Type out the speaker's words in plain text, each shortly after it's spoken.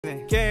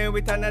Came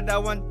with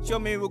another one, show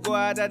me we go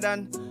harder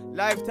than.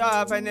 Life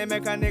tough and they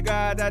make a nigga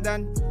harder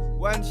than.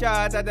 One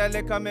shot at the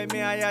liquor make me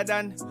higher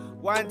than.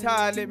 One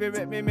tall it be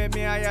me make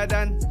me higher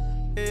than.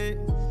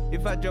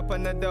 If I drop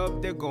on the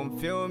dub, they gon'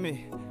 feel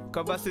me.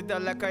 Cover sit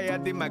like I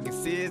had the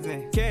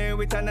magazine. Came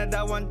with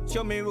another one,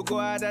 show me we go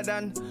harder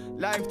than.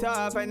 Life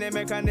tough and they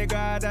make a nigga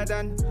harder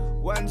than.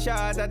 One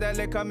shot at the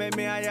liquor make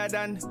me higher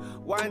than.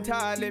 One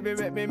tall it be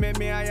me make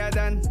me higher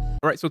than.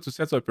 All right, so to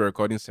set up your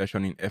recording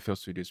session in FL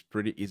Studio is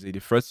pretty easy. The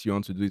first you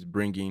want to do is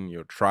bring in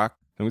your track.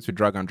 I'm going to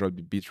drag and drop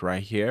the beat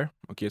right here.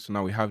 Okay, so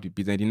now we have the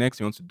beat. And the next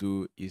you want to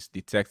do is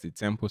detect the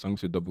tempo. So I'm going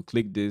to double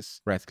click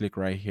this, right click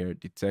right here,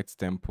 detect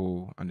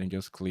tempo, and then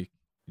just click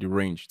the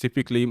range.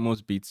 Typically,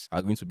 most beats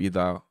are going to be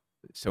either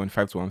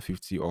 75 to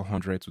 150 or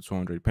 100 to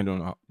 200,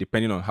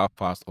 depending on how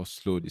fast or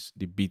slow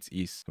the beat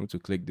is. I'm going to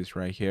click this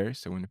right here,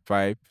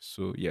 75.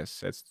 So yes,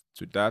 set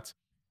to that.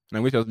 And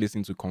I'm going to just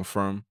listen to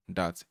confirm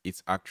that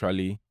it's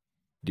actually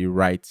the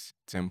right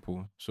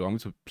tempo. So I'm going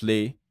to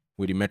play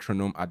with the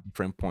metronome at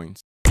different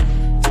points.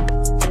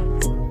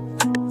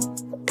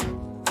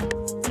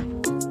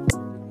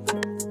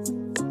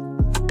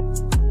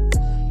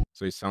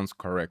 So it sounds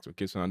correct.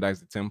 Okay, so now that's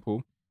the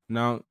tempo.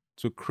 Now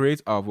to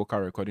create our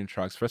vocal recording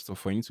tracks, first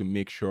of all, you need to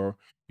make sure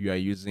you are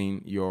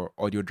using your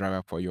audio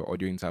driver for your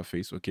audio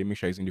interface. Okay, make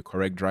sure you're using the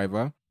correct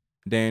driver.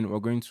 Then we're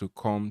going to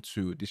come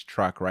to this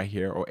track right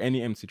here, or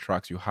any empty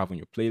tracks you have on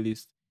your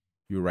playlist.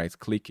 You right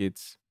click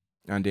it,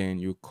 and then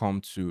you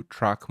come to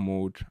track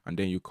mode, and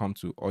then you come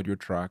to audio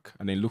track,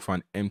 and then look for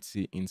an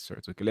empty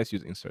insert. Okay, let's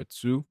use insert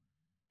 2.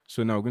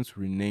 So now we're going to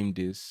rename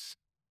this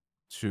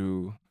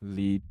to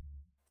lead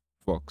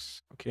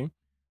Vox. Okay,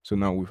 so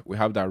now we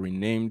have that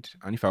renamed,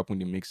 and if I open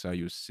the mixer,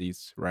 you see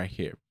it right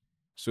here.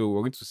 So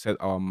we're going to set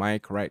our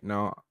mic right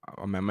now.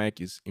 My mic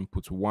is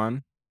input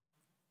 1.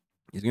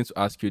 It's going to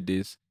ask you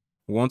this: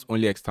 want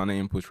only external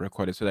inputs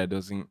recorded so that it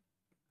doesn't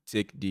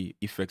take the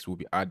effects we'll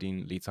be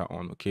adding later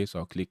on. Okay, so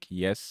I'll click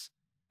yes.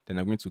 Then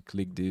I'm going to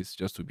click this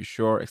just to be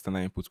sure,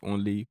 external inputs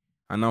only.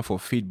 And now for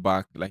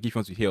feedback, like if you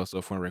want to hear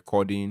yourself when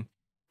recording,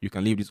 you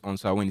can leave this on,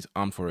 so when it's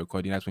on for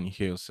recording, that's when you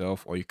hear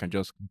yourself, or you can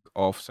just click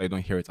off so you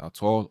don't hear it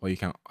at all, or you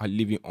can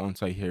leave it on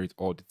so you hear it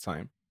all the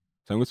time.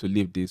 So I'm going to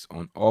leave this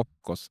on off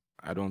because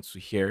I don't want to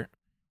hear,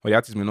 or the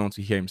artist may not want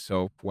to hear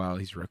himself while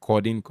he's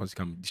recording because it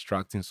can be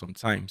distracting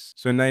sometimes.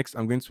 So next,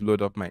 I'm going to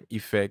load up my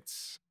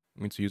effects.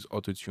 I'm going to use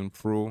Auto-Tune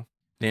Pro.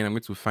 Then I'm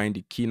going to find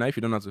the key. Now, if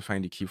you don't know how to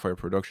find the key for your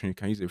production, you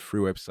can use a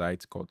free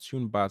website called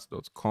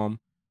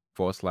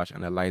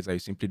tunebars.com/analyzer. You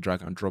simply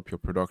drag and drop your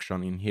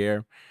production in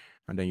here,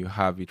 and then you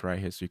have it right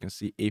here. So you can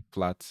see A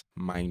flat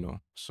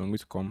minor. So I'm going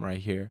to come right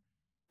here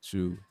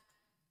to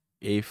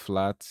A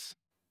flat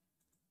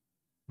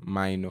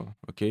minor.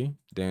 Okay,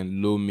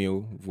 then low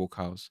male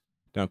vocals.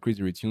 Then I'll increase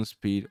the retune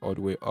speed all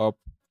the way up.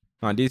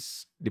 Now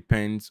this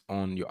depends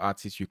on your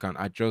artist. You can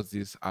adjust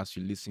this as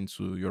you listen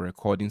to your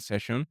recording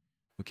session.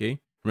 Okay,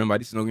 remember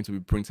this is not going to be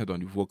printed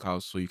on the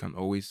vocals, so you can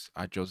always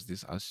adjust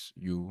this as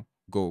you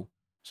go.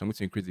 So I'm going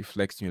to increase the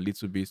flexing a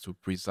little bit to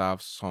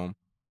preserve some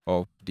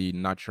of the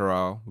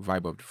natural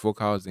vibe of the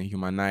vocals, and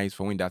humanize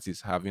for when that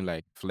is having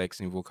like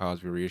flexing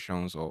vocals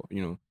variations, or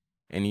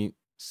any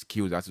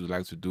skills that you would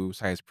like to do,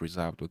 so it's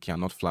preserved, okay,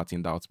 and not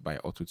flattened out by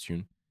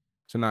auto-tune.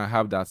 So now I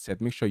have that set.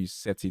 Make sure you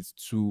set it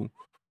to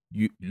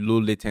low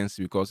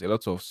latency, because a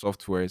lot of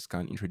softwares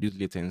can introduce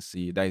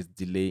latency, that is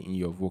delay in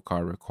your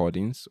vocal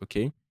recordings.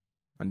 Okay,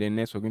 and then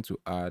next we're going to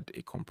add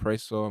a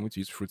compressor. I'm going to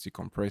use Fruity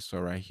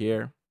Compressor right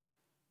here.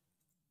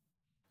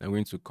 I'm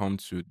going to come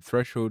to the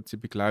threshold.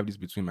 Typically I have this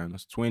between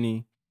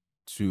 -20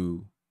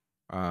 to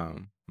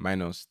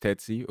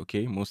 -30.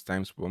 Okay, most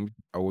times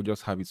I will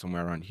just have it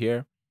somewhere around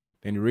here.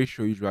 Then the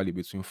ratio usually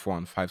between 4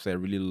 and 5, so it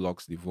really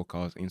locks the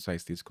vocals inside,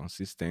 stays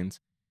consistent.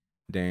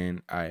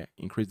 Then I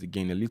increase the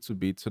gain a little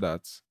bit so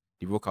that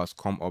the vocals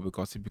come up,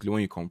 because typically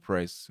when you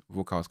compress,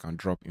 vocals can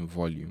drop in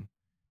volume.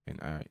 And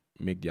I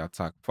make the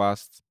attack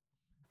fast,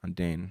 and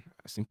then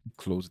I simply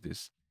close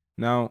this.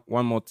 Now,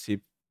 one more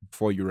tip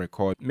before you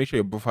record: make sure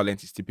your buffer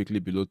length is typically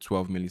below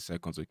 12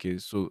 milliseconds. Okay,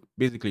 so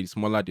basically the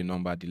smaller the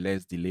number, the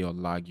less delay or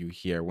lag you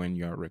hear when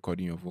you are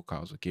recording your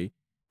vocals. Okay,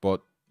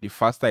 but the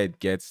faster it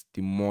gets,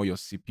 the more your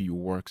CPU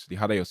works, the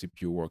harder your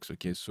CPU works.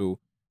 Okay, so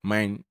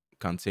mine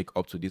can take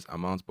up to this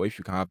amount, but if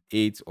you can have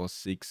 8 or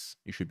 6,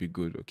 you should be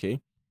good.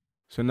 Okay,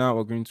 so now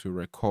we're going to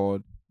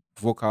record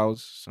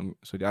vocals,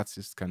 so the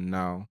artist can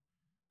now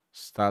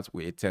start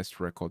with a test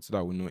record so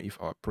that we know if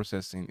our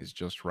processing is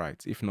just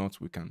right. If not,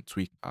 we can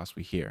tweak as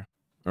we hear.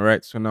 All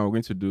right, so now we're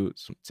going to do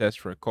some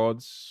test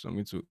records. So I'm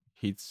going to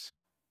hit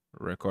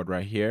record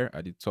right here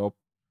at the top,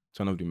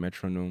 turn off the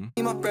metronome.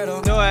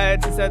 No, I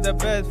had to set the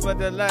best for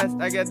the last.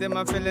 I get in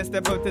my feelings,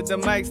 step up to the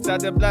mic,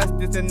 start the blast.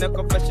 This in the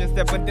confession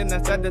step, and then I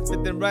started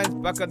spitting rhymes.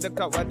 Back at the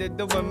cut, what they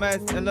doing,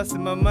 mess, and lost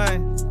in my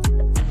mind.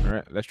 All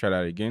right, let's try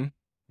that again.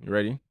 You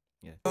ready?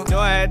 Yeah. No,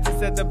 I had to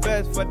set the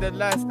best for the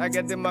last. I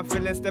get in my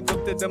feelings, step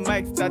up to the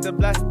mic, start the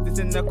blast. This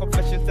in the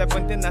confession step,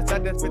 and then I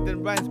started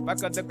spitting rhymes.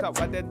 Back at the cut,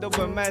 what they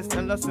doing, mess,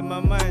 and lost in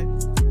my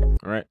mind.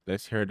 All right,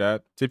 let's hear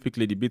that.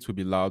 Typically, the beats will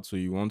be loud, so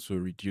you want to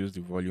reduce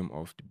the volume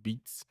of the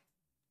beats.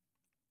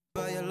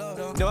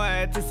 No, I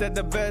had to set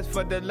the best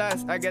for the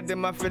last. I get in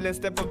my feelings,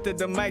 step up to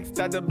the mic,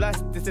 start the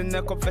blast. This in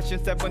the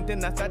confession,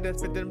 17, I started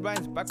spitting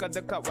rhymes. Back at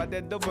the clock, while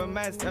they doing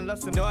mask and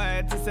lost. No, I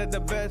had to set the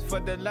best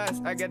for the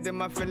last. I get in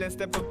my feelings,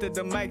 step up to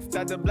the mic,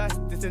 start the blast.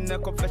 This in the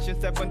confession,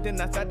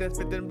 17, I started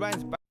spitting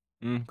rhymes.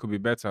 Could be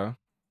better.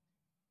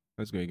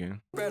 Let's go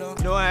again.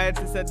 No, I had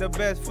to set the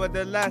best for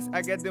the last.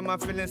 I get in my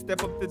feelings,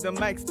 step up to the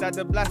mic, start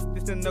the blast.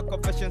 This in the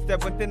confession,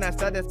 17, I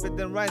started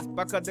spitting rhymes.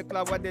 Back at the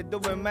clock, while they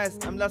doing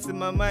mask, I'm lost in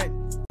my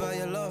mind. By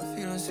your love,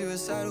 feeling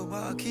suicidal,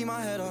 but I keep my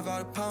head off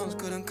out of pounds,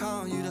 couldn't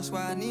count you, that's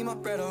why I need my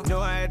bread up. No,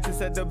 I had to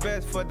set the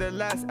best for the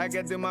last. I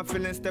get in my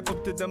feelings, step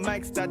up to the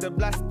mic, start the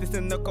blast. This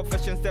in the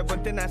confession,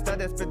 17, I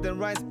started spitting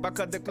rhymes. Back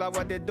at the clock,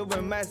 while they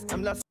doing mask,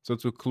 I'm lost. So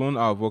to clone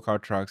our vocal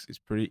tracks is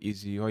pretty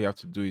easy. All you have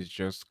to do is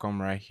just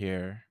come right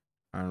here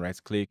and right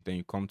click, then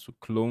you come to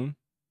clone.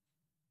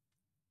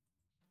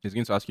 It's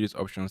going to ask you these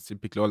options.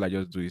 Typically, all I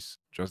just do is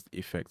just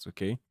effects,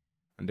 okay?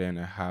 And then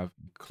I have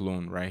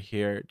clone right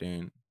here.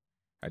 Then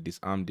I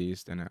disarm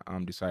this, then I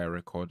arm this, I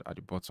record at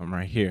the bottom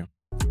right here.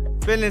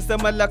 Feeling so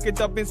much, lock it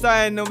up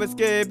inside, no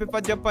escape. If I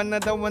jump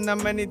another one, how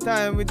many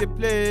times with the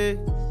play?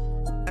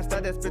 I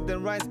started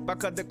spitting rhymes,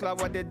 back at the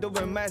cloud, what they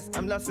doing mass,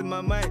 I'm lost in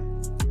my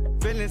mind.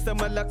 Feeling so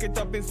much, lock it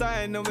up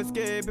inside, no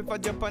escape. If I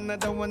jump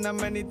another one, how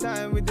many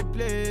times with the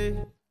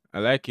play? I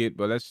like it,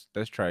 but let's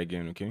try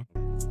again, okay?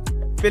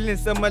 Feeling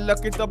so much,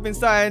 lock it up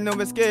inside, no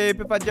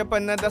escape. If I jump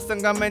another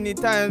song, how many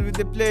times with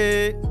the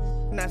play?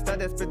 And I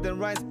started spitting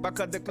rhymes, back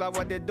at the cloud,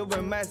 what they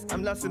doing mass,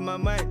 I'm lost in my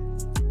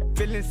mind.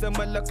 Feeling so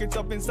much, lock it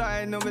up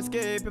inside, no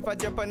escape. If I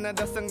jump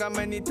another song, how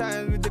many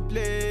times with the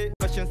play?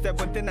 Question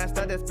 17, I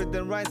started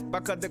spitting rhymes,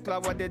 back at the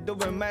cloud, what they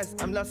doing mass,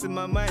 I'm lost in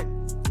my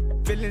mind.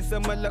 Feeling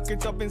so much, lock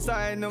it up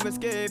inside, no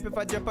escape. If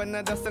I jump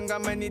another song, how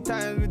many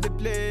times with the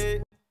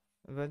play?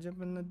 If I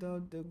jump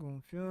another, they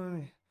gon' feel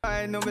me.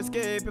 I no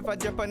escape. If I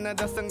jump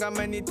another song, how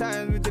many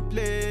times with the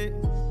play?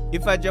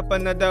 If I jump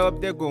another up,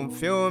 they gon'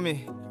 feel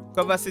me.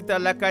 Cover sit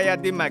like I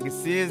had the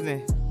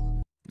magazine.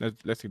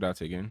 Let's take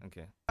that again.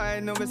 Okay.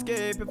 I no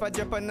escape. If I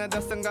jump another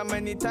song, how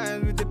many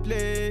times with the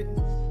play?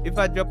 If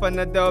I drop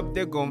another up,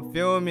 they gon'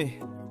 feel me.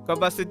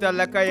 Cover sit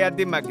like I had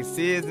the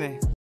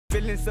magazine.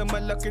 Feeling so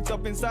much, lock it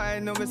up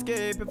inside, no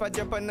escape. If I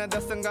drop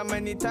another song, how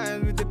many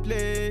times with the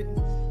play?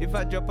 If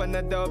I drop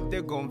another up,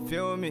 they gon'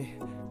 feel me.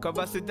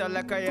 Cover sit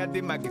like I had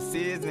the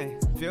magazine.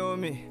 Feel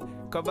me.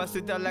 Cover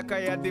sit like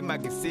I had the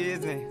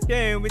magazine.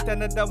 Came with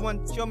another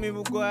one, show me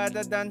who go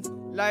harder than.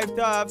 Life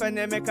tough and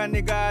they make a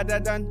nigga harder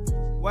than.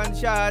 One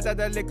shot at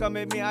the liquor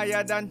make me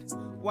higher than.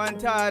 One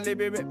tally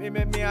make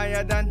me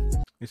higher than.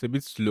 It's a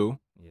bit slow.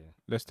 Yeah.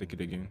 Let's take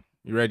it again.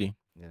 You ready?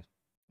 Yeah.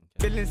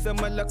 Okay. Feeling so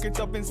much, lock it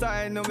up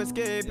inside, no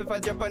escape. If I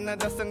drop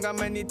another song, how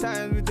many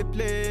times with the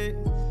play?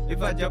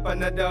 If I drop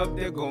another up,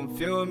 they gon'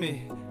 feel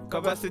me.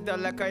 Cover sit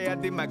like I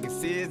had the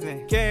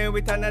magazine. Came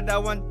with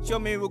another one, show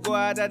me who go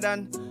harder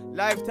than.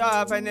 Life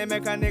tough and they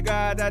make a nigga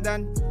harder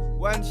than.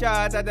 One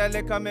shot at the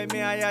liquor make me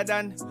higher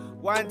than.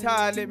 One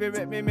tally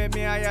make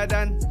me higher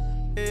than.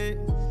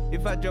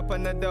 If I drop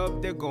another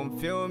up, they gon'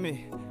 feel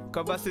me.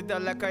 Cover sit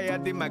like I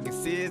had the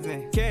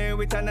magazine. Came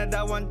with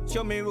another one,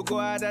 show me who go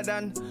harder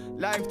than.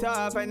 Life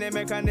tough and they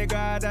make a nigga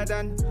harder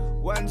than.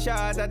 One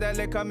shot at the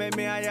liquor make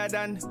me higher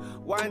than.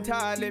 One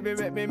tally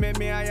make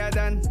me higher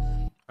than.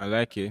 I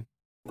like it.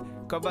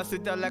 Cover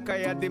sit like I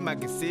had the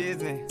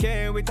magazine.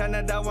 Came with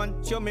another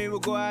one, show me who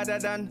go harder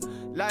than.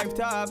 Life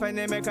tough and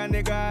they make a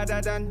nigga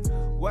harder than.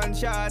 One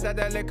shot at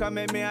the liquor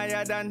make me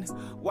higher than.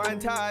 One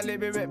tally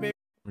me.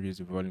 Reduce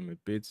the volume a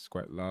bit, it's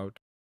quite loud.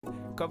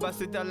 Cover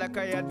sit like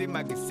I had the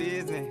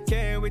magazine.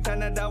 Came with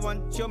another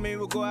one, show me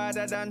who go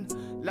harder than.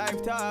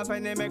 Life tough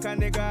and they make a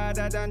nigga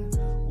harder than.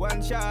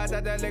 One shot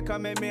at the liquor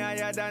make me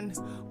higher than.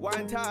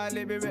 One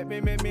tally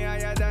make me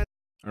higher than.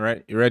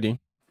 Alright, you ready?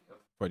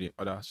 For the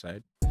other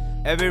side.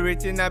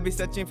 Everything I be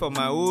searching for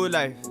my whole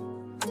life.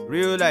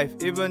 Real life,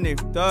 even if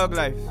dog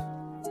life.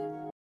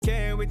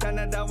 Came with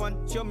another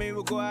one, show me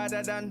who go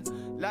harder than.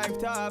 Life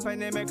tough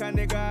and they make a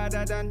nigga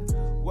harder than.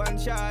 One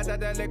shot at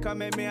the liquor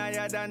make me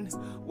higher than.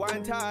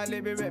 One tally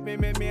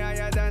make me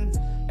higher than.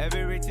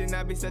 Everything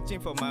I be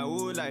searching for my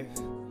whole life.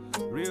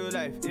 Real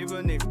life,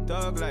 even if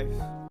dog life.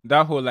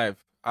 That whole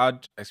life,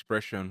 add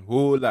expression,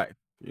 whole life.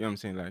 You know what I'm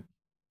saying? Like,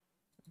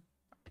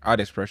 add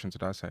expression to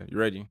that side. You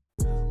ready?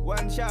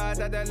 One shot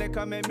at the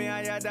liquor make me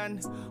higher than.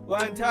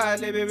 One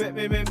tally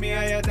make me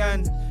higher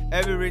than.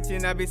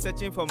 Everything I be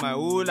searching for my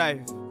whole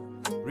life.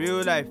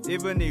 Real life,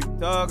 even if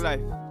dog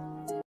life.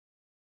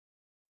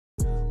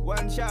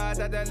 One shot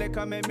at the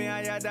liquor make me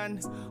higher than.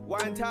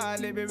 One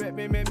tally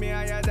make me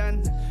higher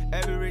than.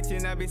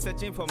 Everything I be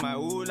searching for my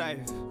whole life.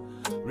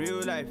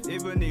 Real life,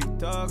 even if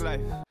dog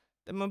life.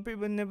 Them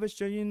people never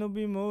show you no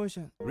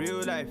emotion.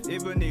 Real life,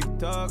 even if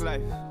dog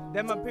life.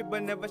 Them people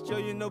never show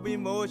you no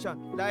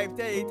emotion. Life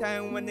take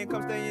time when it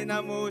comes to in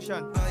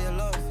emotion.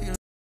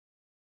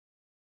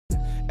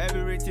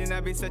 Everything I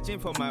be searching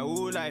for my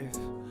whole life.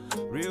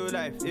 Real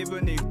life,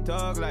 even if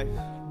dog life.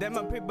 Them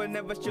my people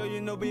never show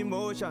you no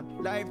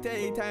emotion. Life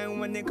take time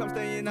when it comes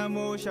to in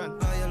emotion.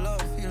 By your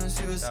love, feeling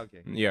suicide.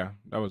 Okay. Yeah,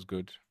 that was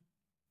good.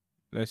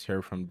 Let's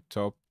hear from the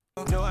top.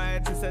 No, I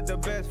had to set the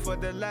best for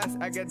the last.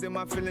 I get in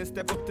my feelings,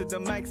 step up to the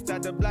mic,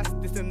 start the blast.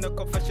 This in the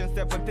confession,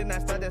 step until I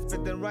started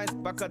spitting rhymes.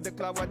 Back at the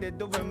cloud, what they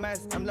doing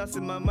mass. I'm lost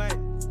in my mind.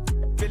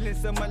 Feeling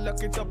so much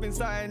luck it up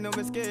inside, no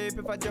escape.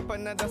 If I drop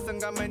another song,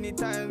 got many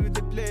times with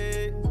the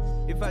play.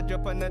 If I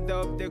drop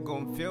another up, they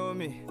gon' feel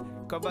me.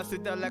 Cover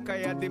sit out like I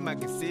had the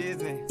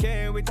magazine.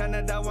 Came with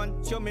another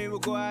one, show me we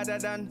go harder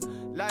than.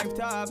 Life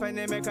tough and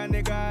they make a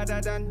nigga harder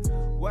than.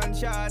 One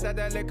shot at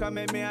the liquor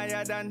make me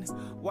higher than.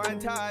 One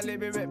tally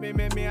be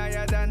make me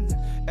higher than.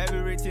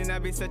 Everything I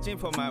be searching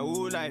for my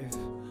whole life.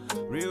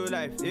 Real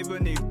life,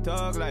 even if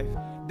talk life.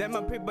 Them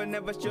my people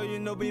never show you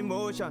no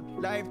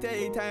emotion. Life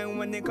take time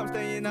when it comes to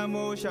in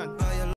emotion.